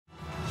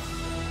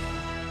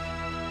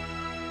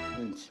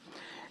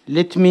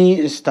Let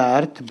me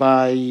start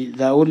by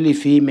the only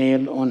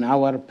female on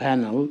our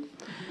panel,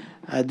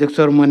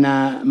 Dr.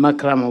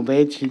 Makram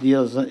Ebeid.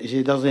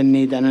 She doesn't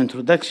need an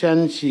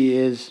introduction. She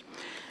is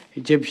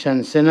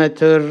Egyptian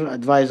senator,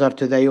 advisor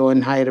to the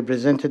UN High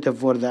Representative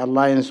for the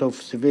Alliance of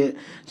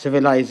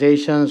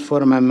Civilizations,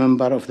 former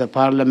member of the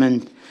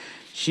parliament.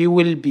 She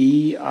will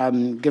be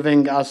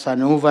giving us an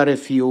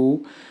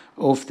overview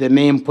of the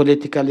main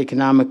political,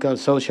 economical,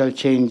 social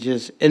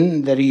changes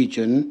in the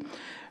region,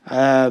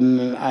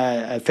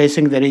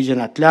 facing the region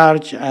at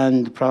large,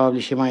 and probably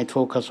she might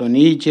focus on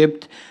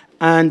Egypt,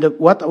 and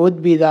what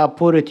would be the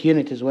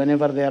opportunities.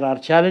 Whenever there are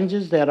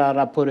challenges, there are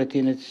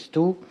opportunities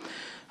too.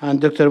 And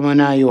Dr.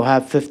 Mona, you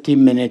have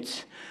 15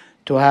 minutes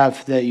to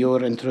have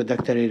your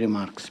introductory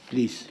remarks,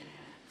 please.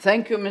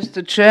 Thank you,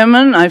 Mr.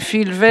 Chairman. I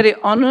feel very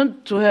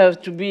honored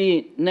to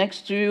be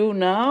next to you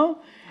now.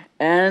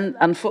 And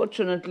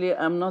unfortunately,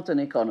 I'm not an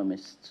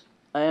economist.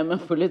 I am a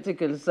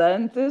political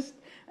scientist.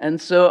 And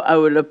so I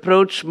will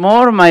approach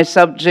more my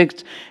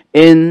subject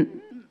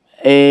in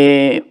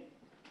a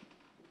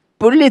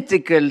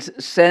political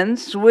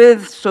sense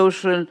with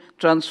social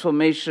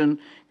transformation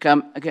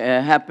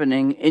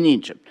happening in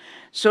Egypt.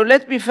 So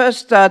let me first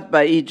start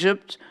by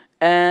Egypt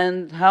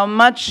and how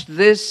much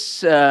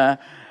this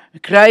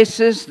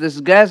crisis, this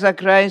Gaza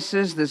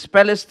crisis, this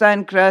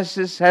Palestine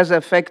crisis has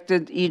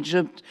affected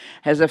Egypt,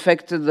 has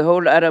affected the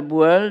whole Arab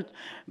world,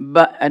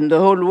 and the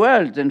whole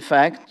world, in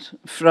fact,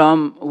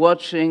 from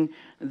watching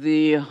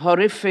the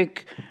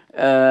horrific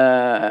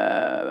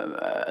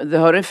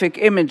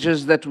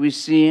images that we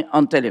see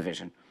on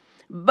television.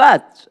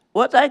 But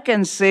what I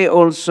can say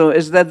also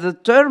is that the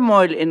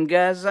turmoil in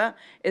Gaza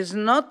is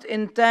not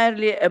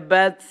entirely a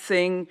bad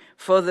thing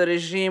for the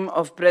regime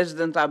of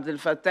President Abdel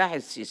Fattah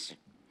el-Sisi.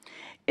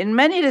 In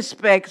many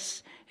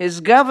respects,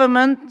 his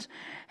government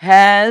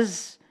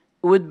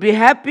would be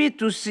happy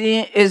to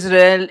see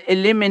Israel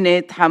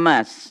eliminate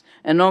Hamas,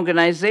 an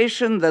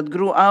organization that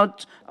grew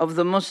out of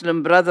the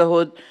Muslim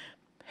Brotherhood,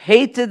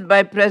 hated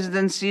by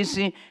President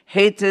Sisi,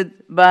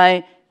 hated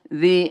by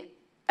the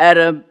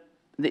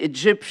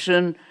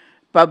Egyptian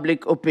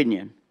public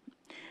opinion.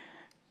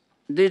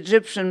 The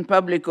Egyptian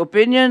public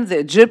opinion, the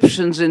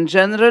Egyptians in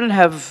general,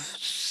 have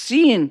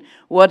seen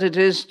what it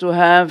is to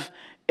have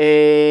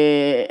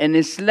an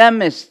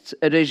Islamist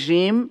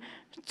regime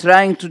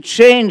trying to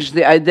change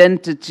the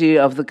identity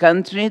of the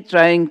country,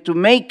 trying to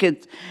make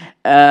it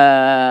an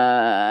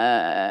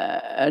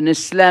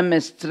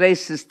Islamist,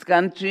 racist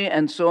country,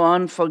 and so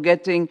on,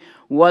 forgetting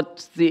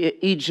what the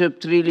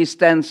Egypt really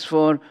stands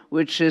for,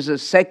 which is a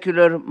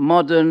secular,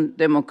 modern,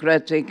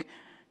 democratic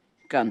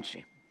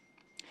country.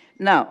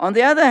 Now, on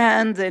the other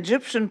hand, the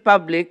Egyptian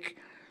public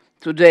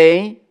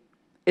today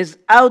is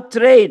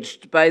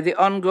outraged by the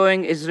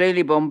ongoing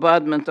Israeli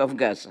bombardment of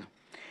Gaza.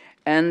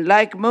 And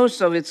like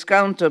most of its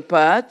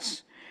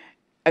counterparts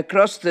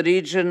across the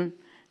region,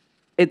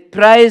 it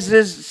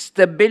prizes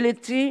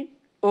stability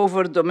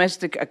over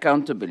domestic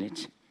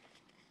accountability.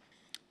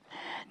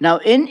 Now,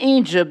 in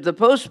Egypt, the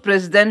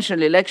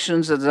post-presidential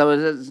elections, as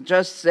I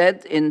just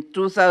said, in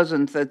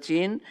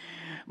 2013,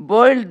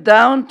 boiled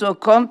down to a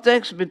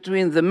context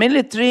between the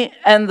military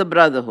and the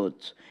Brotherhood,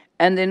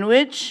 and in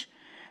which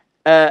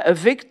a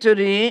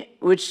victory,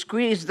 which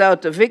squeezed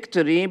out a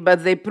victory,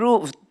 but they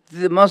proved,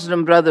 the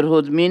Muslim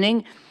Brotherhood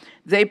meaning,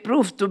 they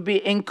proved to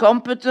be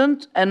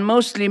incompetent and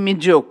mostly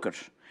mediocre,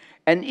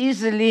 and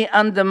easily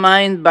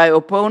undermined by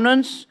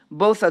opponents,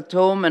 both at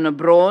home and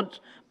abroad,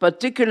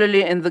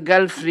 particularly in the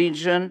Gulf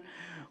region,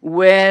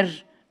 who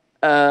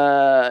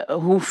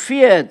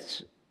feared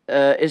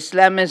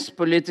Islamist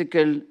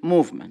political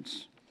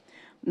movements.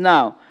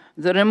 Now,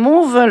 the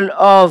removal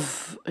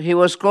of, he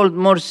was called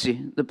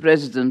Morsi, the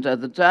president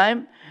at the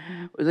time,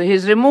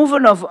 his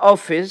removal of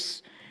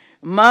office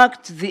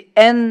marked the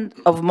end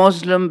of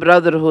Muslim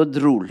Brotherhood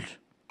rule.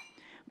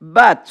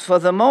 But for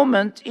the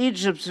moment,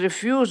 Egypt's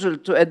refusal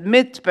to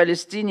admit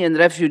Palestinian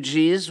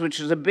refugees, which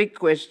is a big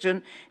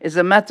question, is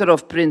a matter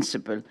of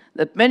principle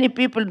that many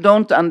people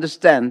don't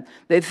understand.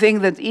 They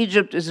think that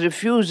Egypt is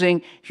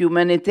refusing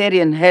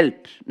humanitarian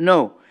help.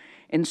 No.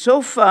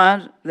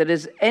 Insofar there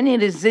is any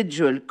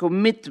residual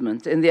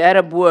commitment in the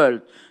Arab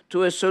world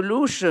to a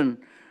solution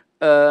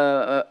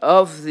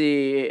of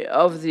the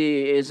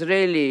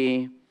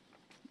Israeli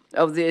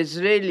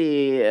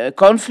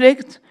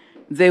conflict,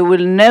 there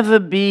will never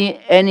be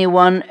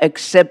anyone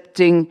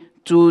accepting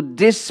to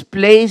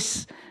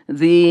displace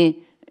the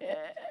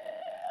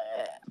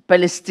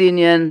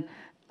Palestinian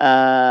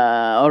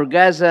or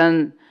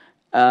Gazan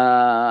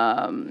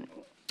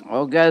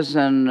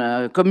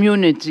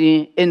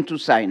community into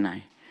Sinai.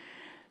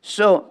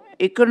 So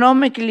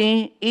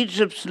economically,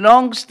 Egypt's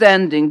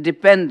long-standing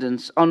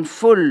dependence on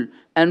fuel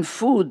and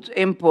food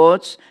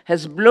imports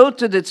has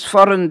bloated its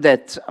foreign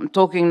debt. I'm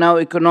talking now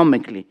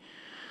economically.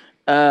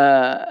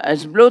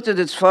 Has bloated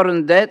its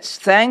foreign debts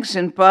thanks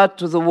in part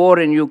to the war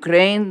in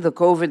Ukraine, the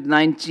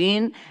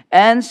COVID-19,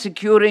 and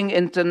securing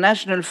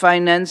international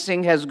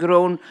financing has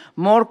grown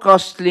more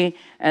costly,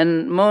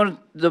 and more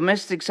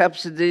domestic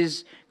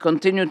subsidies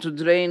continue to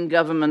drain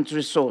government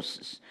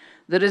resources.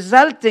 The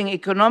resulting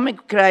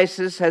economic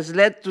crisis has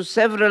led to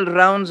several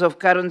rounds of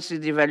currency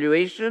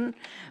devaluation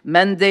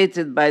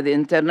mandated by the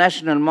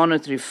International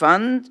Monetary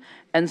Fund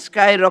and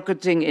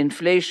skyrocketing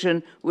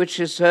inflation, which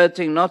is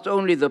hurting not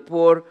only the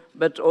poor,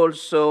 but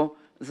also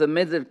the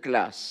middle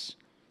class,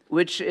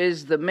 which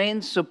is the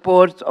main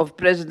support of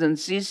President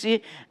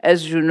Sisi.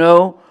 As you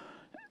know,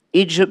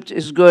 Egypt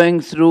is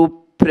going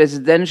through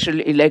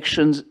presidential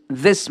elections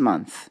this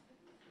month.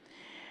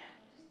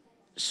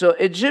 So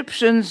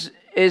Egyptians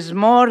is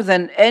more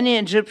than any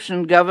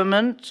Egyptian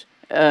government.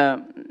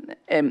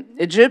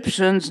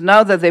 Egyptians,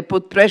 now that they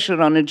put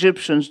pressure on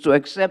Egyptians to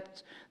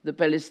accept the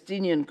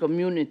Palestinian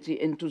community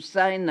into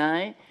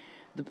Sinai,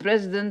 the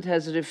president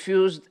has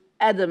refused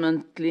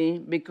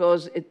adamantly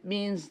because it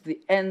means the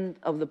end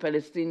of the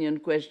Palestinian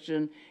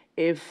question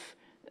if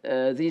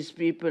these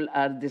people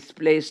are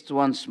displaced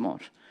once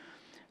more.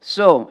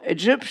 So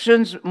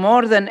Egyptians,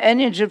 more than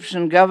any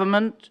Egyptian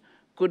government,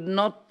 could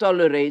not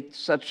tolerate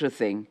such a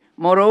thing.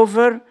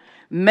 Moreover,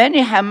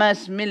 many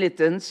Hamas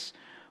militants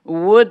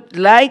would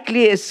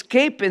likely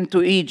escape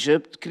into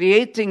Egypt,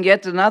 creating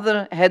yet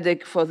another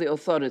headache for the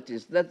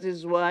authorities. That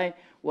is why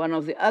one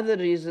of the other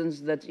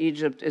reasons that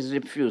Egypt is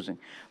refusing.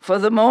 For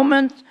the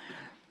moment,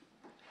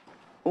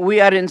 we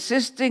are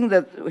insisting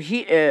that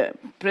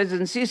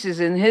President Sisi is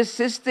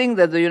insisting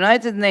that the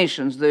United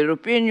Nations, the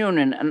European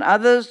Union, and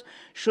others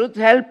should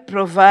help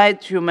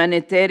provide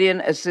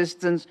humanitarian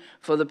assistance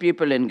for the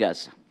people in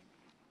Gaza.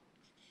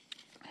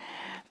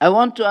 I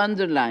want to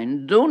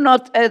underline, do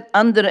not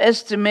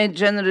underestimate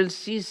General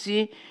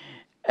Sisi's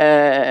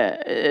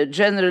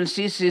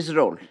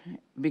role,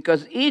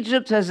 because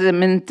Egypt has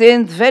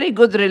maintained very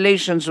good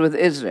relations with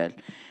Israel,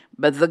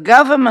 but the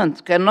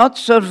government cannot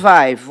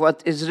survive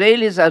what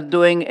Israelis are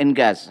doing in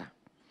Gaza.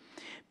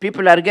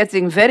 People are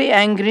getting very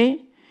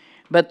angry,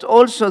 but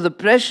also the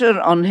pressure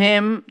on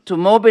him to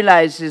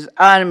mobilize his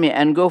army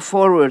and go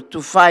forward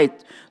to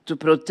fight, to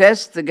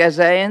protest the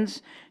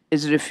Gazans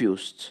is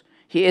refused.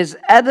 He is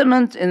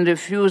adamant in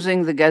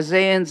refusing the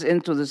Gazans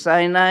into the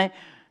Sinai,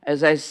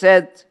 as I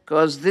said,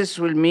 because this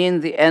will mean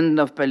the end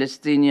of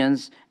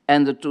Palestinians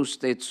and the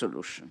two-state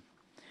solution.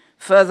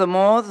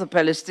 Furthermore, the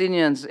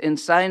Palestinians in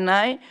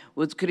Sinai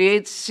would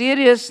create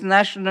serious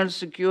national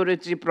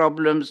security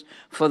problems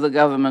for the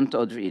government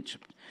of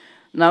Egypt.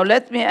 Now,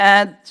 let me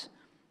add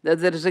that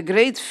there is a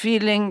great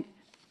feeling,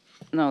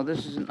 no,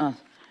 this is not,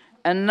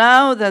 and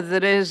now that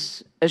there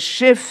is a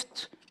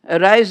shift, a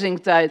rising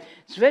tide,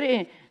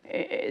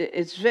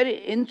 it's very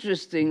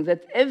interesting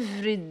that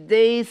every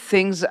day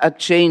things are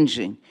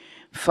changing.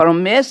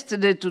 From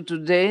yesterday to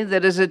today,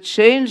 there is a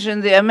change in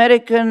the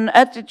American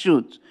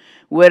attitude,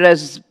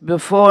 whereas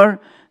before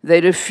they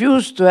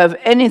refused to have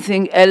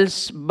anything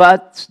else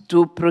but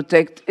to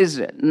protect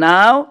Israel.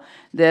 Now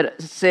they're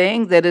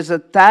saying there is a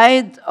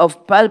tide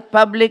of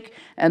public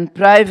and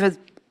private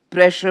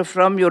pressure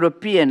from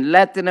European,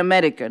 Latin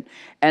American,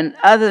 and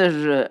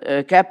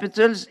other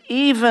capitals,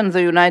 even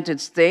the United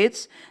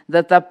States,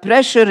 that are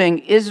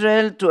pressuring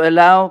Israel to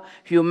allow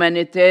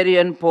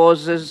humanitarian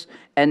pauses,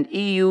 and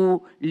EU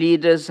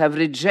leaders have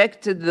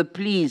rejected the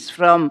pleas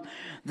from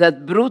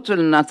that brutal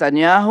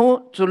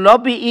Netanyahu to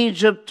lobby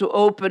Egypt to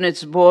open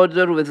its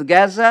border with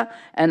Gaza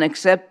and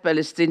accept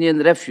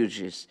Palestinian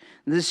refugees.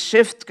 This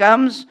shift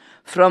comes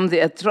from the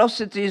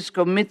atrocities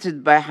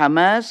committed by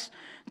Hamas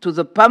to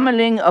the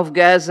pummeling of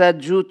Gaza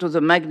due to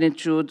the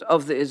magnitude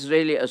of the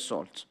Israeli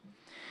assault.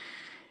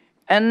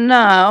 And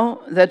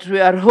now that we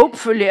are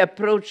hopefully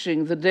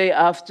approaching the day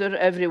after,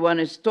 everyone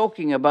is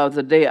talking about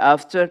the day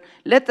after,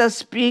 let us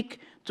speak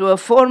to a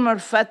former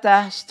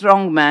Fatah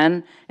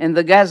strongman in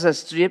the Gaza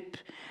Strip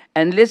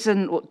and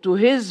listen to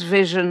his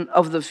vision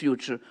of the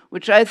future,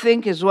 which I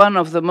think is one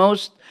of the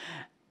most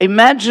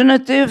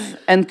imaginative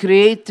and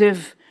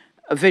creative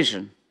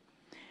vision.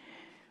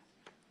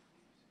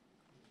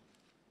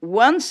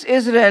 Once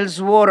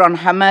Israel's war on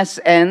Hamas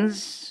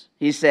ends,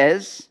 he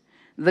says,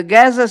 the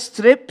Gaza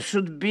Strip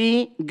should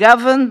be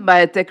governed by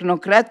a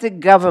technocratic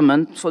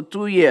government for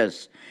 2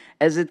 years,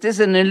 as it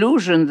is an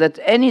illusion that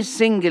any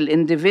single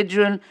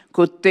individual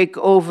could take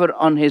over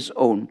on his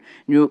own.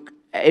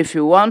 If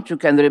you want, you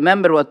can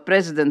remember what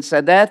President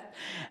Sadat's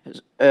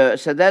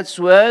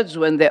words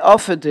when they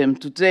offered him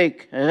to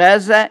take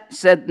Gaza,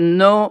 said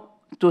no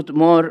to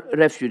more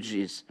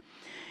refugees.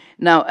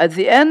 Now, at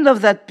the end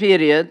of that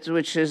period,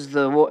 which is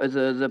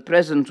the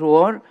present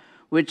war,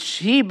 which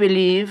he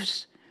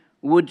believes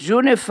would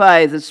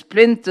unify the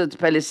splintered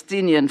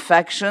Palestinian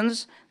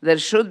factions, there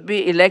should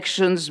be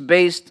elections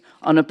based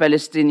on a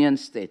Palestinian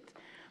state.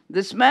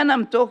 This man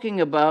I'm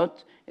talking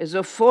about is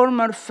a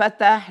former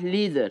Fatah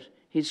leader.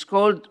 He's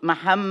called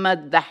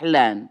Mohammed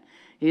Dahlan.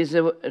 He's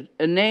a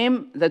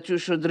name that you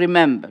should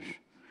remember.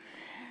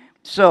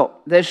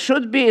 So there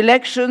should be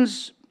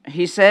elections,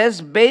 he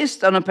says,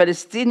 based on a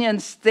Palestinian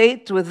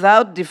state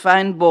without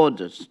defined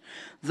borders.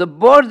 The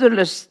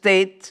borderless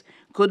state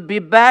could be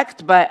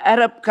backed by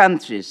Arab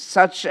countries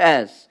such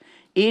as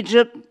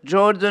Egypt,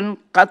 Jordan,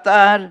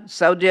 Qatar,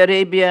 Saudi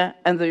Arabia,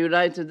 and the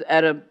United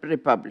Arab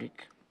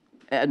Republic,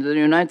 and the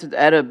United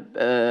Arab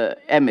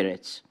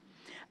Emirates.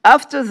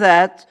 After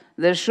that,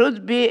 there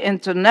should be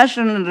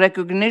international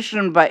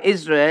recognition by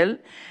Israel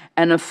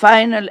and a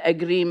final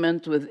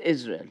agreement with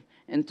Israel.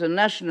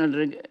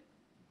 International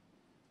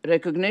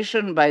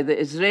recognition by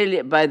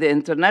the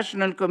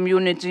international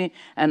community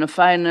and a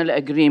final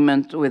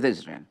agreement with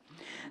Israel.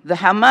 The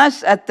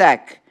Hamas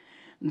attack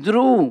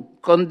drew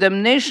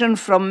condemnation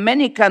from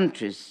many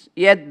countries,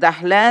 yet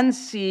Dahlan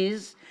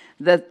sees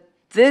that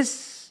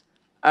this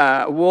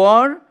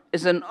war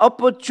is an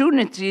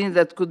opportunity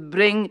that could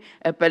bring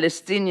a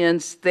Palestinian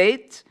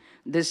state,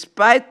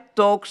 despite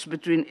talks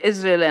between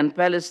Israel and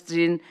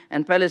Palestine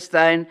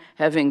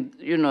having,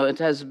 it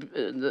has,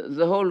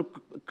 the whole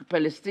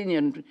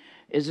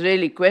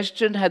Palestinian-Israeli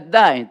question had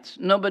died.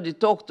 Nobody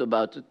talked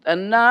about it.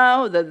 And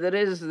now that there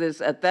is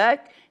this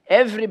attack,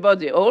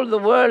 everybody, all the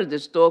world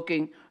is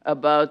talking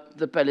about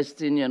the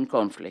Palestinian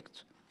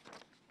conflict.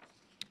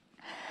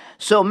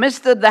 So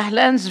Mr.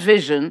 Dahlan's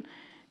vision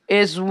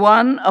is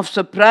one of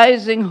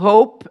surprising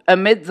hope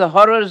amid the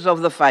horrors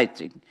of the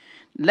fighting.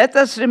 Let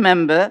us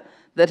remember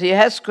that he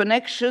has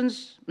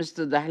connections,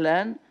 Mr.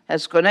 Dahlan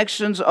has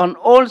connections on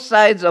all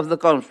sides of the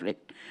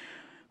conflict,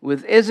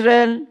 with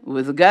Israel,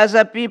 with the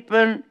Gaza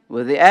people,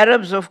 with the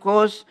Arabs, of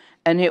course,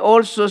 and he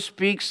also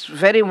speaks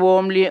very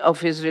warmly of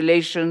his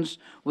relations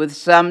with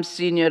some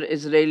senior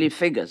Israeli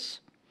figures.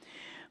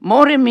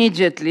 More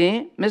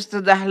immediately,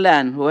 Mr.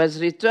 Dahlan, who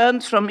has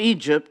returned from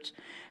Egypt,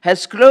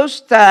 has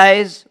close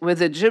ties with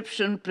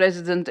Egyptian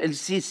President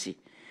El-Sisi,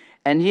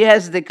 and he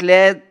has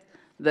declared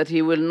that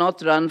he will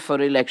not run for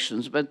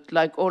elections. But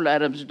like all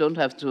Arabs, don't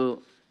have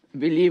to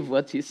believe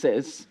what he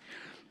says.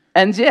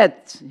 And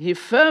yet, he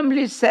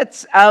firmly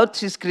sets out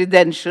his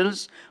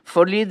credentials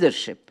for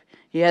leadership.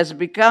 He has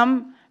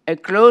become a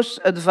close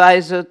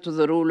advisor to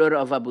the ruler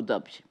of Abu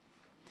Dhabi.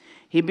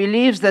 He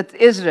believes that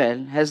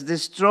Israel has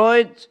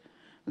destroyed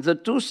the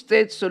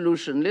two-state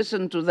solution.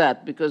 Listen to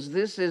that, because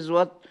this is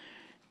what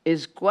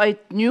is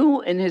quite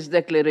new in his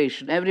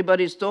declaration.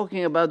 Everybody's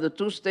talking about the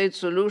two-state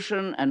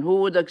solution and who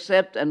would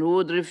accept and who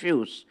would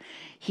refuse.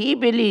 He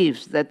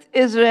believes that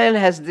Israel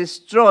has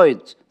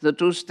destroyed the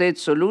two-state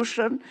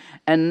solution,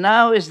 and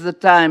now is the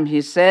time, he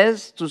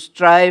says, to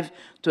strive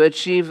to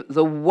achieve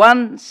the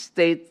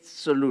one-state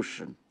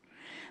solution.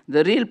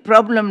 The real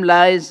problem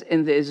lies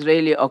in the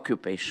Israeli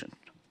occupation.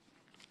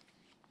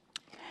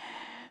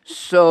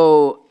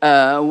 So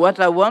what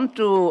I want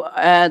to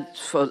add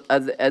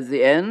at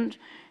the end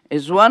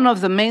is one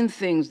of the main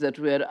things that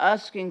we are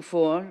asking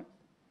for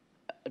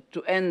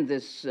to end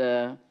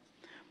the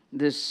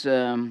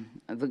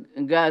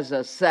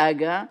Gaza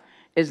saga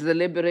is the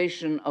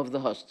liberation of the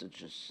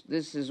hostages.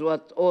 This is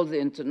what all the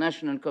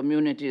international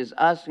community is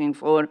asking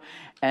for,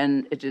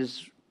 and it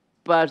is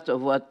part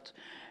of what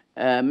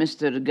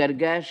Mr.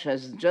 Gargash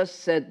has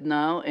just said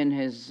now in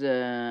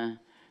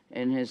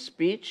his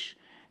speech,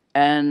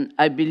 and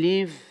I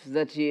believe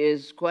that he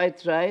is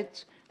quite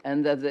right,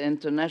 and that the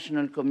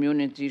international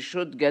community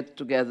should get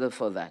together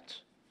for that.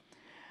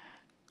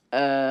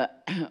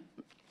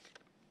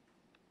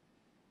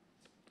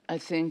 I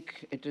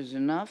think it is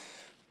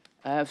enough.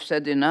 I have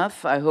said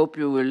enough. I hope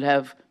you will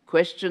have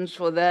questions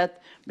for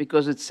that,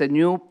 because it's a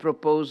new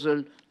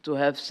proposal to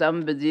have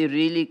somebody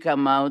really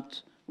come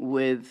out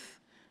with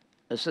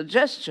a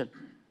suggestion.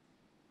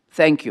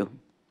 Thank you.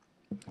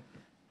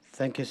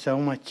 Thank you so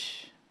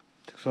much,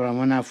 Dr.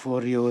 Amuna,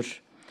 for your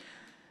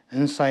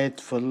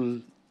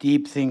insightful,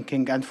 deep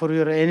thinking, and for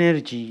your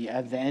energy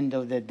at the end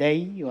of the day.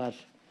 You are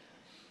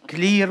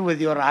clear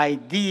with your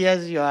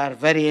ideas. You are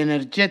very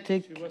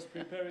energetic. She was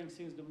preparing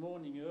since the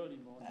morning, early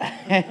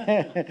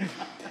morning.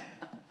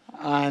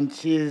 And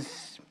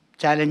she's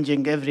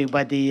challenging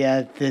everybody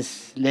at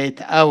this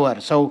late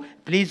hour. So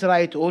please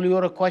write all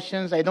your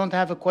questions. I don't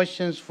have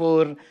questions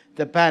for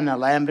the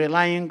panel. I am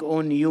relying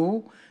on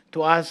you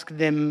to ask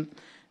them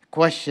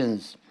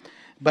questions.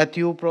 But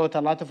you brought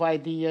a lot of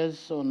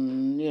ideas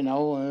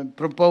on,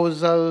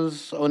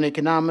 proposals on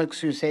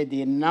economics. You said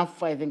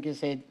enough. I think you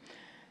said,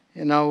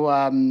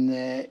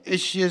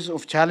 issues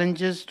of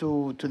challenges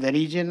to the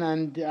region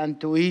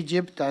and to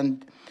Egypt.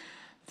 And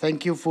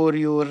thank you for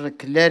your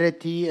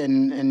clarity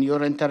and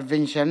your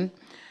intervention.